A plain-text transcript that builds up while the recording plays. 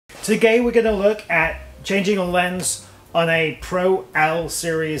Today we're going to look at changing a lens on a Pro L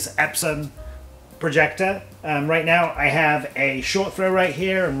series Epson projector. Right now I have a short throw right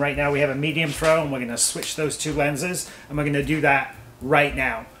here, and right now we have a medium throw, and we're going to switch those two lenses, and we're going to do that right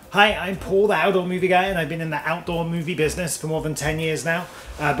now. Hi, I'm Paul, the outdoor movie guy, and I've been in the outdoor movie business for more than 10 years now.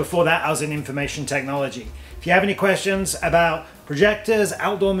 Before that I was in information technology. If you have any questions about projectors,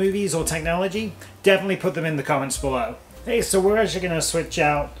 outdoor movies, or technology, definitely put them in the comments below. Hey, so we're actually going to switch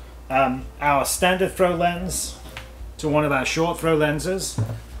out our standard throw lens to one of our short throw lenses,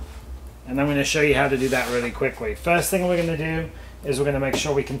 and I'm going to show you how to do that really quickly. First thing we're going to do is we're going to make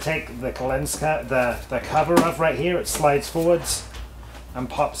sure we can take the lens the cover off right here. It slides forwards and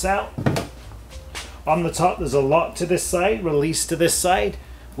pops out. On the top there's a lock to this side, release to this side.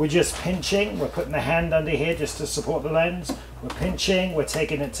 We're just pinching, we're putting the hand under here just to support the lens. We're pinching, we're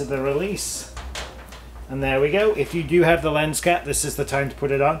taking it to the release. And there we go. If you do have the lens cap, this is the time to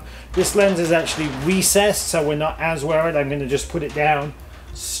put it on. This lens is actually recessed, so we're not as worried. I'm going to just put it down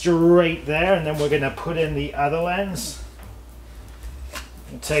straight there, and then we're going to put in the other lens.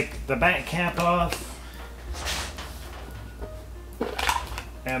 And take the back cap off.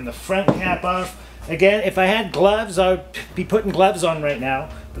 And the front cap off. Again, if I had gloves, I would be putting gloves on right now,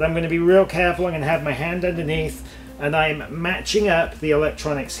 but I'm going to be real careful. I'm going to have my hand underneath, and I'm matching up the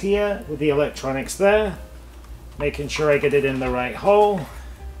electronics here with the electronics there, making sure I get it in the right hole,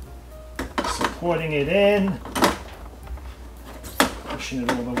 supporting it in, pushing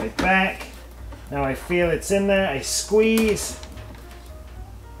it all the way back. Now I feel it's in there, I squeeze,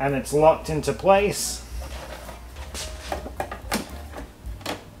 and it's locked into place.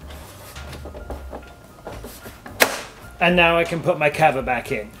 And now I can put my cover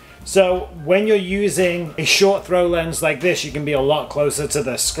back in. So when you're using a short throw lens like this, you can be a lot closer to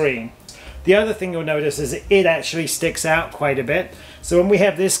the screen. The other thing you'll notice is it actually sticks out quite a bit. So when we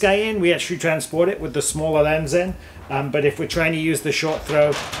have this guy in, we actually transport it with the smaller lens in. But if we're trying to use the short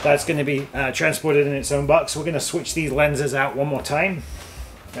throw, that's going to be transported in its own box. We're going to switch these lenses out one more time.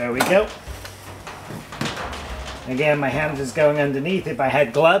 There we go. Again, my hand is going underneath. If I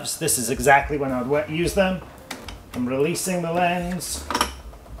had gloves, this is exactly when I would use them. I'm releasing the lens,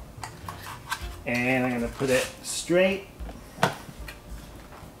 and I'm going to put it straight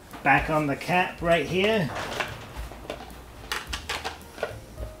back on the cap right here.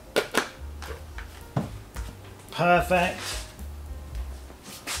 Perfect.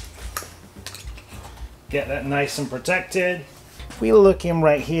 Get that nice and protected. If we look in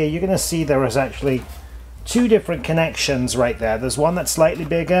right here, you're going to see there is actually two different connections right there. There's one that's slightly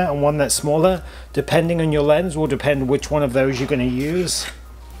bigger and one that's smaller. Depending on your lens will depend which one of those you're going to use.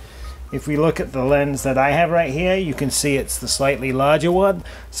 If we look at the lens that I have right here, you can see it's the slightly larger one.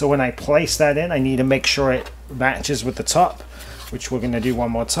 So when I place that in, I need to make sure it matches with the top, which we're going to do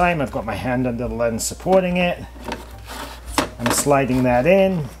one more time. I've got my hand under the lens supporting it. I'm sliding that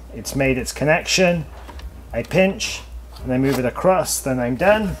in. It's made its connection. I pinch and I move it across, then I'm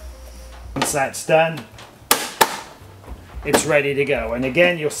done. Once that's done, it's ready to go. And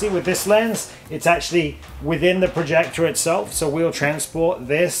again, you'll see with this lens, it's actually within the projector itself, so we'll transport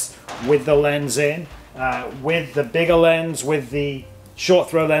this with the lens in. With the bigger lens, with the short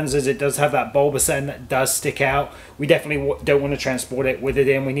throw lenses, it does have that bulbous end that does stick out. We definitely don't want to transport it with it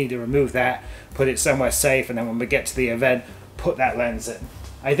in. We need to remove that, put it somewhere safe, and then when we get to the event, put that lens in.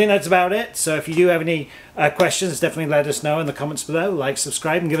 I think that's about it. So if you do have any questions, definitely let us know in the comments below. Like,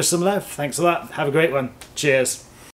 subscribe, and give us some love. Thanks a lot. Have a great one. Cheers.